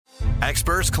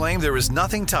Experts claim there is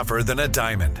nothing tougher than a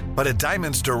diamond. But at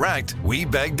Diamonds Direct, we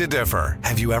beg to differ.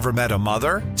 Have you ever met a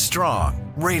mother?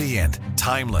 Strong, radiant,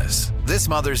 timeless. This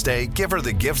Mother's Day, give her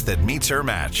the gift that meets her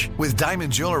match. With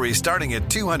diamond jewelry starting at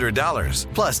 $200.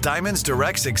 Plus Diamonds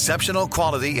Direct's exceptional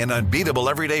quality and unbeatable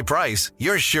everyday price,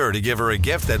 you're sure to give her a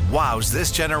gift that wows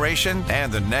this generation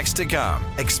and the next to come.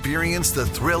 Experience the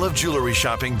thrill of jewelry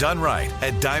shopping done right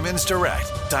at Diamonds Direct.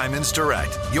 Diamonds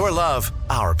Direct. Your love,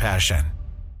 our passion.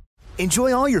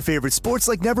 Enjoy all your favorite sports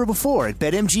like never before at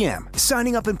BetMGM.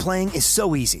 Signing up and playing is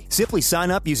so easy. Simply sign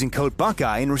up using code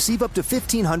Buckeye and receive up to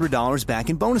 $1,500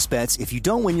 back in bonus bets if you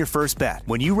don't win your first bet.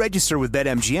 When you register with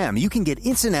BetMGM, you can get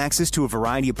instant access to a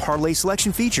variety of parlay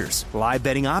selection features, live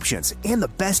betting options, and the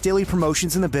best daily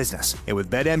promotions in the business. And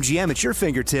with BetMGM at your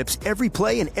fingertips, every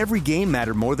play and every game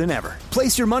matter more than ever.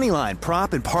 Place your moneyline,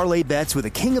 prop, and parlay bets with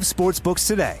the king of sportsbooks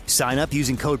today. Sign up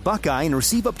using code Buckeye and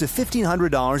receive up to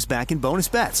 $1,500 back in bonus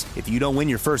bets if you don't win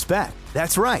your first bet.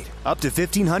 That's right, up to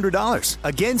 $1,500.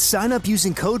 Again, sign up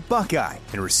using code Buckeye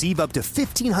and receive up to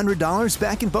 $1,500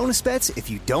 back in bonus bets if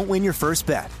you don't win your first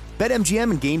bet. BetMGM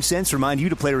and GameSense remind you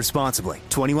to play responsibly.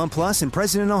 21 plus and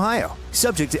present in Ohio.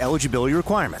 Subject to eligibility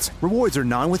requirements. Rewards are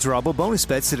non-withdrawable bonus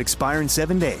bets that expire in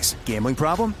 7 days. Gambling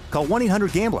problem? Call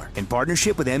 1-800-GAMBLER in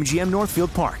partnership with MGM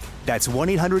Northfield Park. That's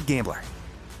 1-800-GAMBLER.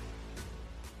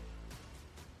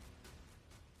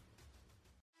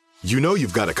 You know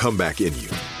you've got a comeback in you.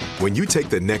 When you take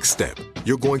the next step,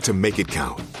 you're going to make it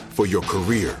count. For your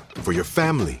career, for your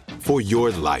family, for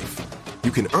your life. You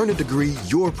can earn a degree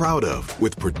you're proud of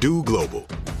with Purdue Global.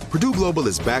 Purdue Global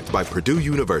is backed by Purdue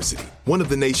University, one of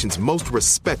the nation's most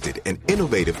respected and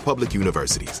innovative public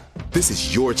universities. This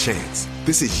is your chance.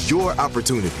 This is your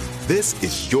opportunity. This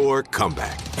is your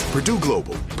comeback. Purdue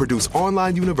Global, Purdue's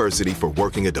online university for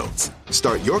working adults.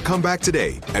 Start your comeback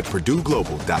today at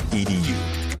purdueglobal.edu.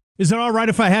 Is it all right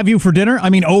if I have you for dinner?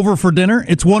 I mean, over for dinner?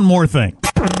 It's one more thing.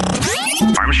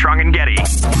 Armstrong and Getty.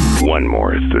 One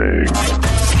more thing.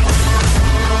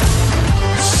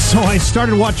 So I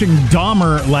started watching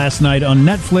Dahmer last night on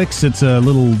Netflix. It's a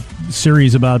little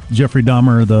series about Jeffrey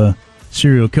Dahmer, the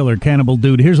serial killer cannibal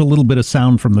dude. Here's a little bit of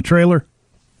sound from the trailer.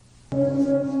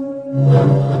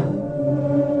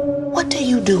 What are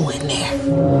you doing there?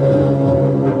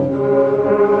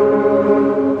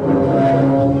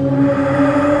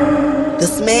 The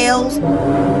smells,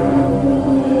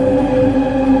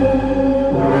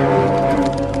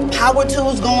 power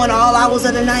tools going all hours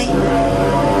of the night.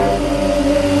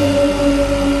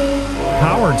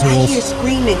 Power tools? I hear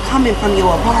screaming coming from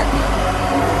your apartment.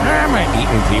 I'm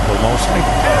eating people mostly.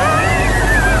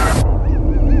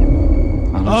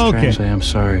 Okay. I'm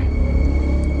sorry.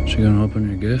 Is she going to open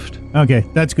your gift? Okay,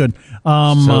 that's good.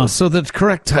 So the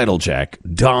correct title, Jack,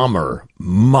 Dahmer,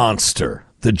 Monster.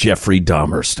 The Jeffrey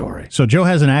Dahmer story. So Joe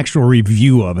has an actual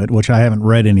review of it, which I haven't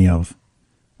read any of. I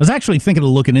was actually thinking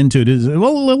of looking into it.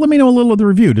 Well, let me know a little of the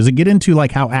review. Does it get into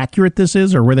like how accurate this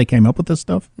is or where they came up with this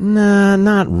stuff? Nah,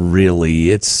 not really.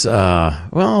 It's,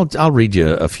 well, I'll read you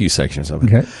a few sections of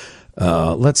it. Okay.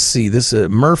 Let's see. This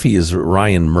Murphy is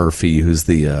Ryan Murphy, who's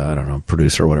the, I don't know,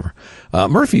 producer or whatever.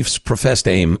 Murphy's professed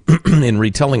aim in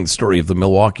retelling the story of the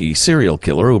Milwaukee serial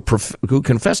killer who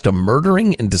confessed to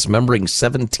murdering and dismembering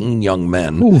 17 young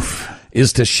men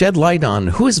is to shed light on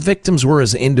who his victims were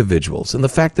as individuals and the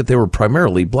fact that they were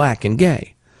primarily black and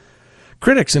gay.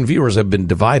 Critics and viewers have been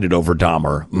divided over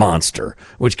Dahmer, Monster,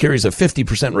 which carries a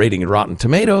 50% rating at Rotten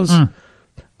Tomatoes.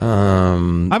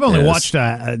 I've only watched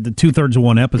the 2/3 of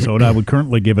one episode. I would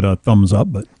currently give it a thumbs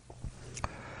up, but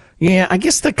yeah, I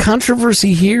guess the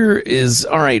controversy here is,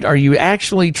 all right, are you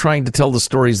actually trying to tell the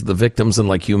stories of the victims and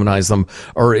like humanize them,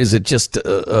 or is it just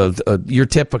your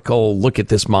typical look at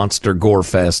this monster gore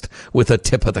fest with a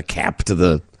tip of the cap to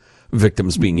the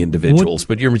victims being individuals,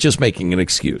 but you're just making an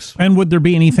excuse? And would there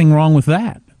be anything wrong with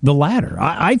that? The latter.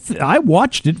 I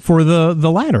watched it for the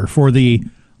latter, for the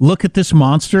look at this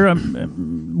monster.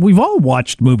 We've all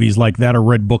watched movies like that or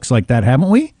read books like that, haven't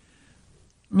we?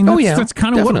 I mean, that's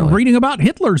kind of what reading about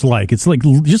Hitler's like. It's like,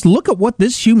 just look at what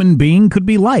this human being could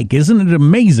be like. Isn't it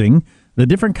amazing the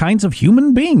different kinds of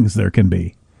human beings there can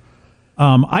be?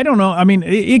 I don't know. I mean,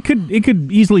 it could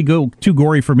easily go too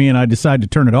gory for me, and I decide to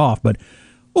turn it off. But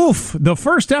the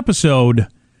first episode,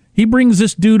 he brings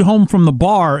this dude home from the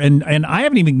bar, and I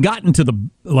haven't even gotten to the,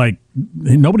 like,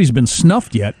 nobody's been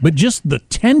snuffed yet, but just the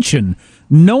tension,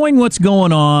 knowing what's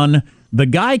going on. The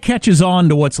guy catches on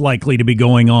to what's likely to be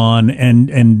going on, and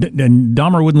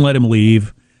Dahmer wouldn't let him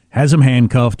leave, has him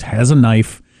handcuffed, has a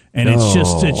knife, and it's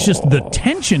just the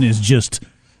tension is just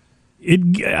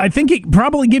I think it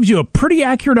probably gives you a pretty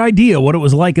accurate idea what it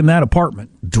was like in that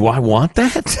apartment. Do I want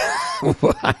that?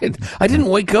 I didn't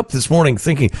wake up this morning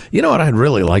thinking, you know what I'd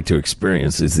really like to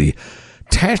experience is the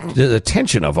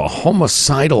tension of a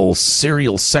homicidal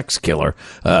serial sex killer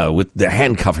with the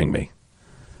handcuffing me.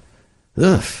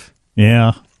 Ugh.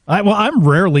 Yeah. I'm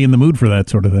rarely in the mood for that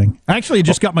sort of thing. Actually, I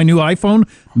just got my new iPhone,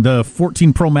 the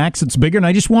 14 Pro Max. It's bigger, and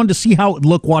I just wanted to see how it would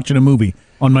look watching a movie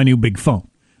on my new big phone.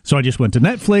 So I just went to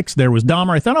Netflix. There was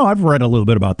Dahmer. I thought, I've read a little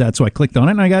bit about that. So I clicked on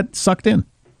it, and I got sucked in.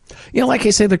 Yeah, like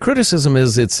I say, the criticism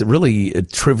is it's really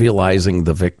trivializing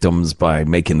the victims by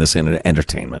making this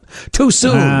entertainment. Too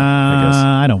soon, I guess.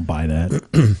 I don't buy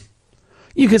that.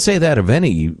 You could say that of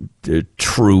any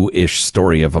true-ish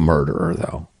story of a murderer,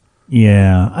 though.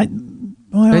 Yeah.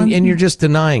 And you're just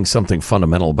denying something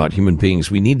fundamental about human beings.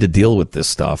 We need to deal with this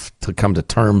stuff to come to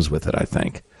terms with it, I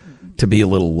think, to be a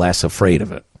little less afraid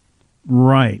of it.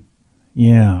 Right.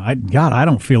 Yeah. I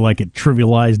don't feel like it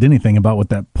trivialized anything about what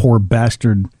that poor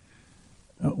bastard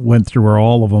went through, or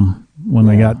all of them, when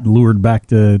they got lured back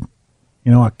to,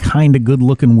 a kind of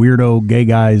good-looking weirdo gay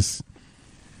guy's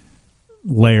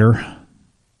lair.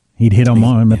 He'd hit them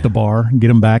on him at the bar, get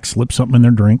them back, slip something in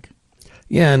their drink.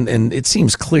 Yeah, and it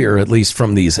seems clear, at least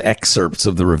from these excerpts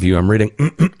of the review I'm reading,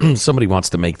 somebody wants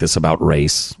to make this about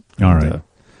race. All right.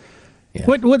 Yeah.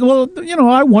 Well,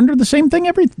 I wonder the same thing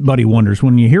everybody wonders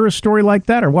when you hear a story like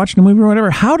that or watching a movie or whatever.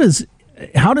 How does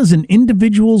an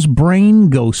individual's brain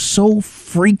go so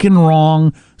freaking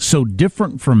wrong, so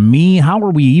different from me? How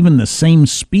are we even the same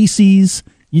species?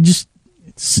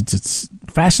 It's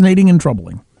fascinating and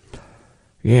troubling.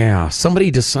 Yeah, somebody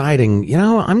deciding,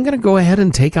 I'm going to go ahead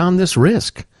and take on this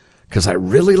risk because I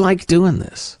really like doing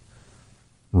this.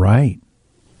 Right.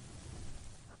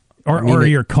 Or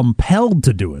you're compelled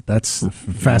to do it. That's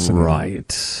fascinating.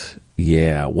 Right.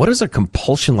 Yeah. What does a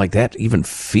compulsion like that even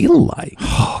feel like?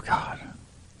 Oh, God.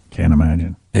 Can't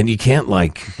imagine. And you can't,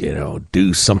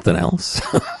 do something else?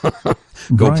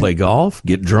 Go play golf,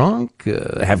 get drunk,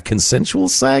 have consensual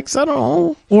sex? I don't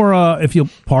know. Or, if you'll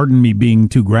pardon me being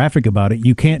too graphic about it,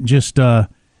 you can't just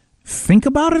think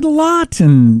about it a lot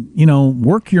and,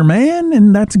 work your man,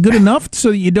 and that's good enough so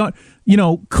you don't,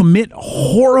 commit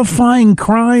horrifying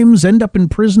crimes, end up in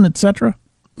prison, etc.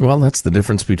 Well, that's the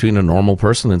difference between a normal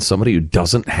person and somebody who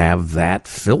doesn't have that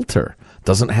filter,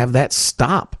 doesn't have that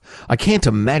stop. I can't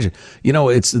imagine.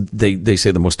 They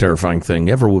say the most terrifying thing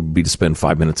ever would be to spend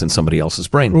 5 minutes in somebody else's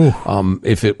brain.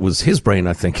 If it was his brain,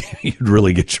 I think you'd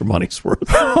really get your money's worth.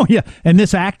 Oh, yeah. And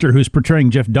this actor who's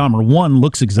portraying Jeff Dahmer, 1,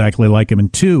 looks exactly like him,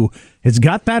 and 2, has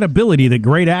got that ability that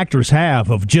great actors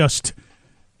have of just...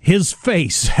 His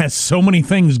face has so many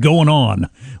things going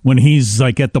on when he's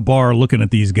at the bar looking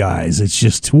at these guys. It's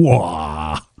just,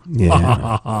 wow.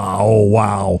 Yeah. Oh,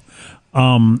 wow.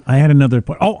 I had another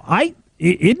point.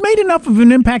 It made enough of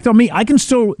an impact on me.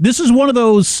 This is one of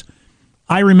those,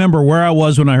 I remember where I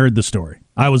was when I heard the story.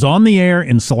 I was on the air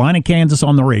in Salina, Kansas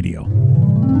on the radio,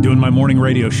 doing my morning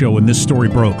radio show when this story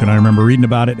broke, and I remember reading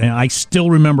about it, and I still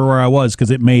remember where I was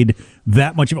because it made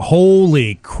that much of it.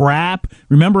 Holy crap.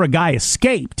 Remember a guy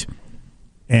escaped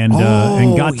and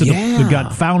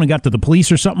got found and got to the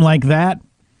police or something like that,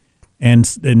 and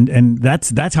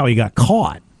that's how he got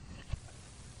caught.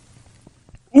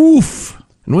 Oof.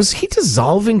 And was he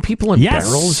dissolving people in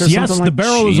barrels or something like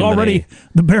that? Yes,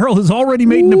 the barrel has already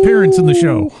made an appearance in the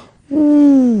show.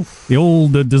 Ooh. The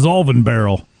old dissolving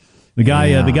barrel. The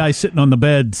guy sitting on the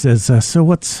bed says, "So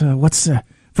what's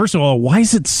first of all, why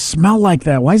does it smell like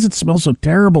that? Why does it smell so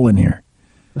terrible in here?"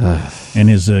 And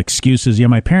his excuse is,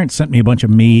 my parents sent me a bunch of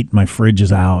meat. My fridge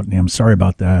is out. I'm sorry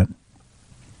about that.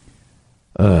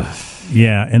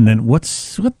 Yeah, and then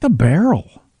what's with the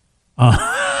barrel?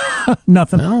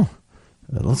 Nothing. No.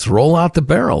 Let's roll out the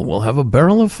barrel. We'll have a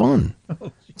barrel of fun.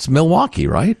 It's Milwaukee,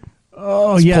 right?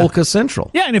 Oh, it's yeah. Polka Central.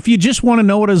 Yeah, and if you just want to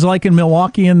know what it was like in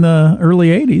Milwaukee in the early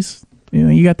 80s,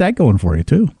 you got that going for you,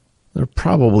 too. There are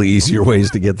probably easier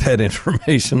ways to get that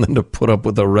information than to put up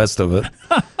with the rest of it.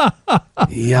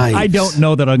 Yikes. I don't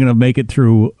know that I'm going to make it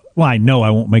through. Well, I know I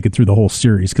won't make it through the whole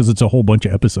series because it's a whole bunch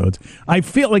of episodes. I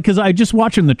feel like, because I just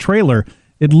watching the trailer,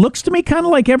 it looks to me kind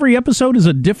of like every episode is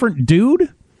a different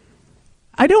dude.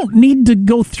 I don't need to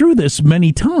go through this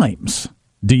many times.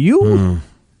 Do you?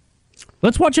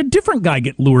 Let's watch a different guy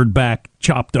get lured back,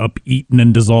 chopped up, eaten,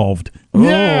 and dissolved.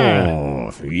 Yeah.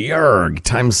 Oh, yarg.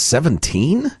 Times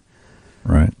 17?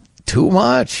 Right. Too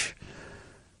much.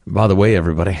 By the way,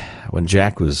 everybody, when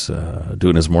Jack was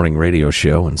doing his morning radio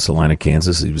show in Salina,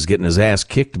 Kansas, he was getting his ass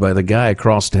kicked by the guy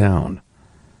across town.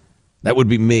 That would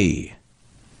be me.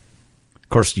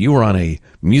 course, you were on a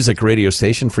music radio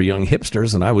station for young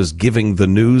hipsters, and I was giving the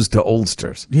news to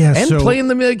oldsters. Yeah, and so- playing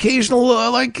the occasional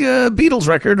Beatles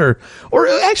record, or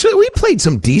actually, we played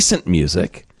some decent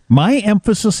music. My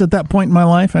emphasis at that point in my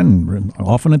life, and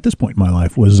often at this point in my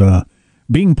life, was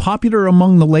being popular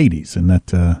among the ladies, and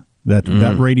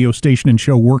that radio station and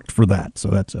show worked for that. So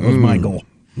that was my goal.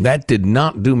 That did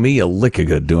not do me a lick of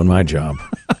good doing my job.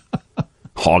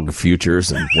 Hog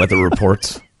futures and weather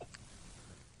reports.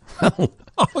 Hog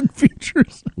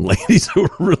futures. Ladies who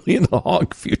were really into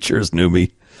hog futures knew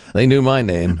me. They knew my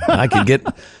name. I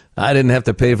didn't have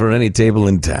to pay for any table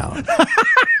in town.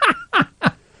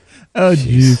 Oh,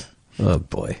 jeez. Oh,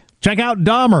 boy. Check out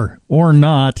Dahmer or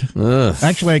not. Ugh.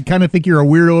 Actually, I kind of think you're a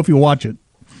weirdo if you watch it.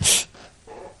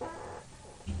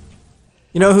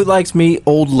 You know who likes me?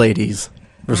 Old ladies.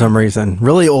 For some reason.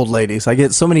 Really old ladies. I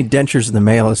get so many dentures in the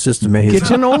mail. It's just amazing. Get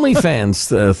you an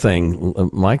OnlyFans thing,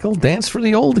 Michael. Dance for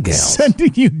the old gals.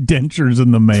 Sending you dentures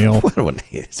in the mail. What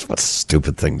a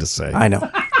stupid thing to say. I know.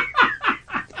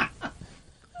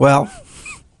 Well,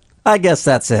 I guess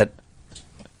that's it.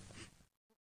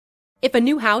 If a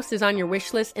new house is on your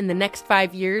wish list in the next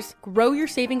 5 years, grow your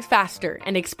savings faster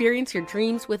and experience your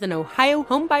dreams with an Ohio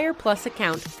Homebuyer Plus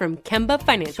account from Kemba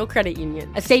Financial Credit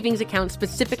Union. A savings account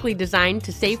specifically designed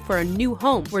to save for a new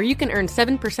home, where you can earn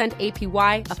 7%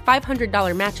 APY, a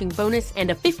 $500 matching bonus,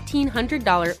 and a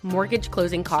 $1,500 mortgage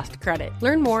closing cost credit.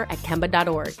 Learn more at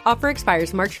Kemba.org. Offer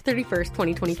expires March 31st,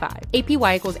 2025.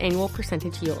 APY equals annual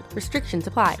percentage yield. Restrictions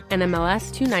apply.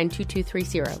 NMLS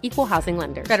 292230. Equal housing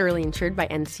lender. Federally insured by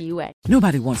NCUA.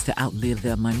 Nobody wants to outlive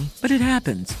their money, but it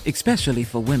happens, especially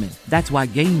for women. That's why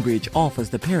Gainbridge offers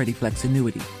the Parity Flex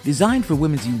annuity, designed for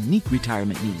women's unique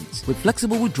retirement needs, with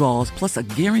flexible withdrawals plus a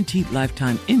guaranteed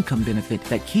lifetime income benefit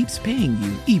that keeps paying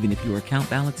you even if your account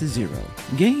balance is zero.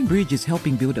 Gainbridge is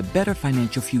helping build a better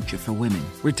financial future for women.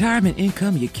 Retirement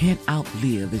income you can't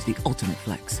outlive is the ultimate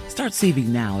flex. Start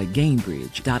saving now at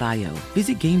Gainbridge.io.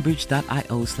 Visit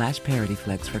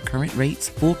Gainbridge.io/ParityFlex for current rates,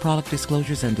 full product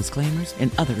disclosures and disclaimers, and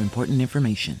other important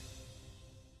information.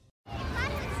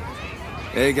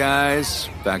 Hey guys,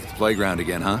 back at the playground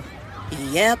again, huh?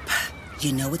 Yep.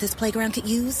 You know what this playground could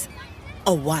use?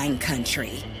 A wine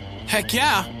country. Heck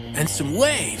yeah, and some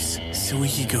waves, so we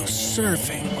could go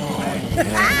surfing. Oh,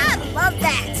 yeah. Love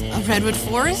that. A redwood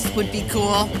forest would be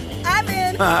cool. I'm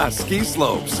in. Ski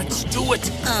slopes. Let's do it.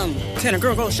 Can a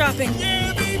girl go shopping?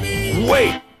 Yeah, baby.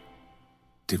 Wait!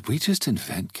 Did we just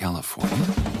invent California?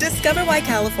 Discover why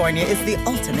California is the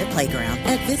ultimate playground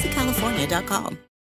at visitcalifornia.com.